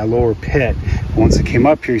down in that lower pit. Once it came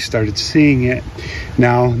up here, you started seeing it.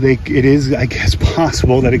 Now, it is, I guess,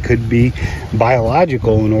 possible that it could be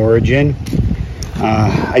biological in origin.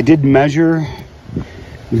 I did measure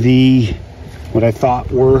what I thought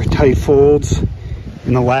were tight folds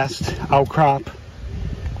in the last outcrop,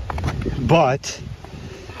 but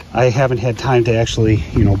I haven't had time to actually,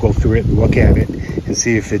 you know, go through it and look at it and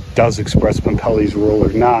see if it does express Pompeili's rule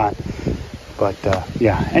or not. But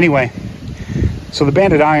yeah, anyway, so the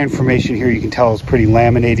banded iron formation here, you can tell is pretty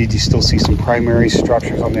laminated. You still see some primary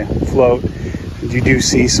structures on the float. you do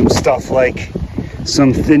see some stuff like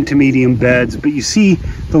some thin to medium beds, but you see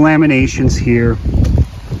the laminations here.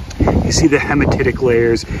 You see the hematitic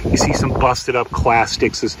layers. You see some busted up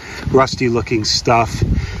clastics, this rusty looking stuff.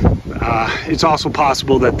 It's also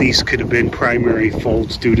possible that these could have been primary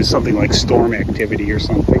folds due to something like storm activity or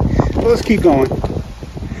something. But let's keep going.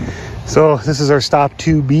 So this is our stop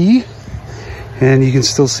 2B, and you can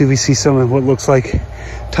still see, we see some of what looks like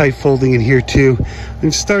tight folding in here too.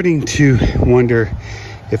 I'm starting to wonder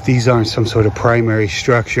if these aren't some sort of primary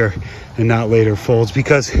structure and not later folds,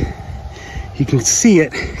 because you can see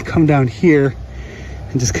it come down here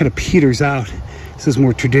and just kind of peters out. This is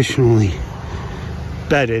more traditionally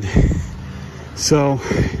bedded. So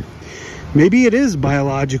maybe it is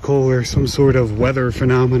biological or some sort of weather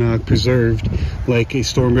phenomena preserved, like a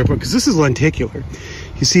storm ripple, because this is lenticular.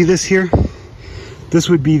 You see this here? This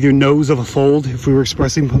would be the nose of a fold if we were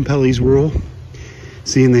expressing Pompelli's rule.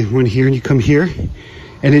 See, and then one here, and you come here,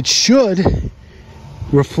 and it should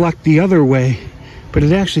reflect the other way, but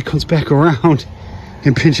it actually comes back around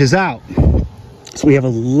and pinches out. So we have a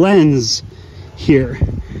lens here,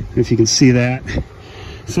 if you can see that.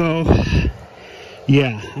 So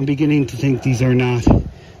yeah, I'm beginning to think these are not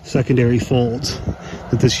secondary folds,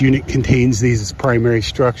 that this unit contains these as primary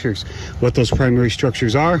structures. What those primary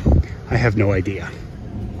structures are, I have no idea.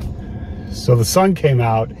 So the sun came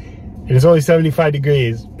out, and it's only 75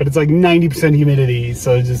 degrees, but it's like 90% humidity,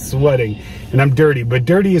 so it's just sweating, and I'm dirty. But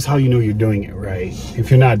dirty is how you know you're doing it right. If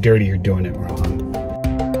you're not dirty, you're doing it wrong.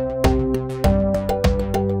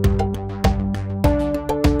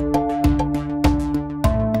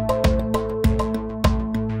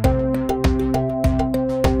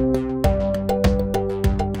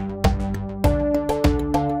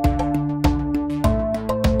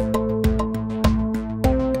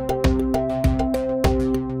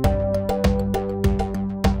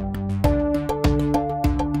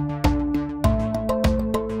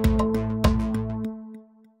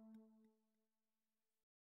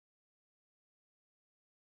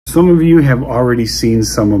 Some of you have already seen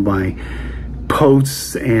some of my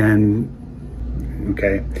posts, and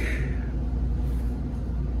okay.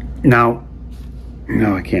 Now,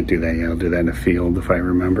 no, I can't do that yet. I'll do that in the field if I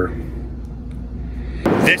remember.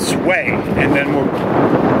 This way, and then we'll.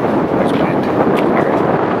 There's wind.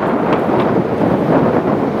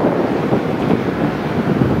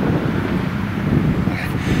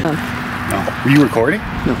 All right. No. Were you recording?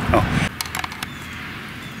 No. Oh.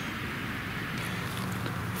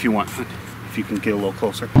 If you want, if you can get a little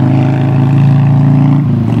closer. I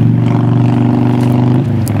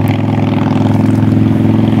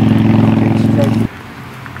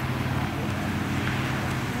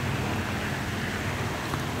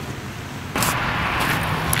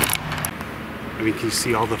mean, can you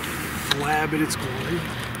see all the flab in its glory?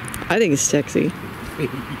 I think it's sexy.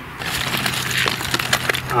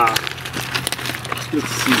 Let's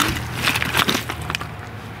see.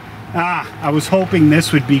 I was hoping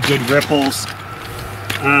this would be good ripples.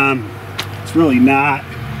 It's really not.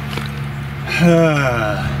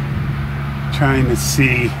 Trying to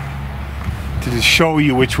see, to show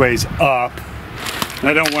you which way's up.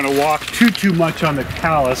 I don't want to walk too much on the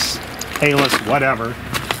talus, whatever.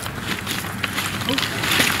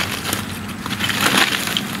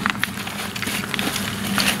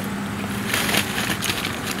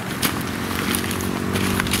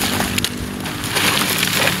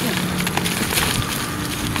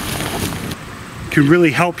 Can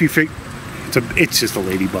really help you figure. It's just a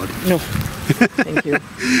ladybug. No, thank you.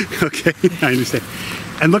 Okay, I understand.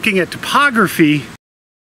 And looking at topography,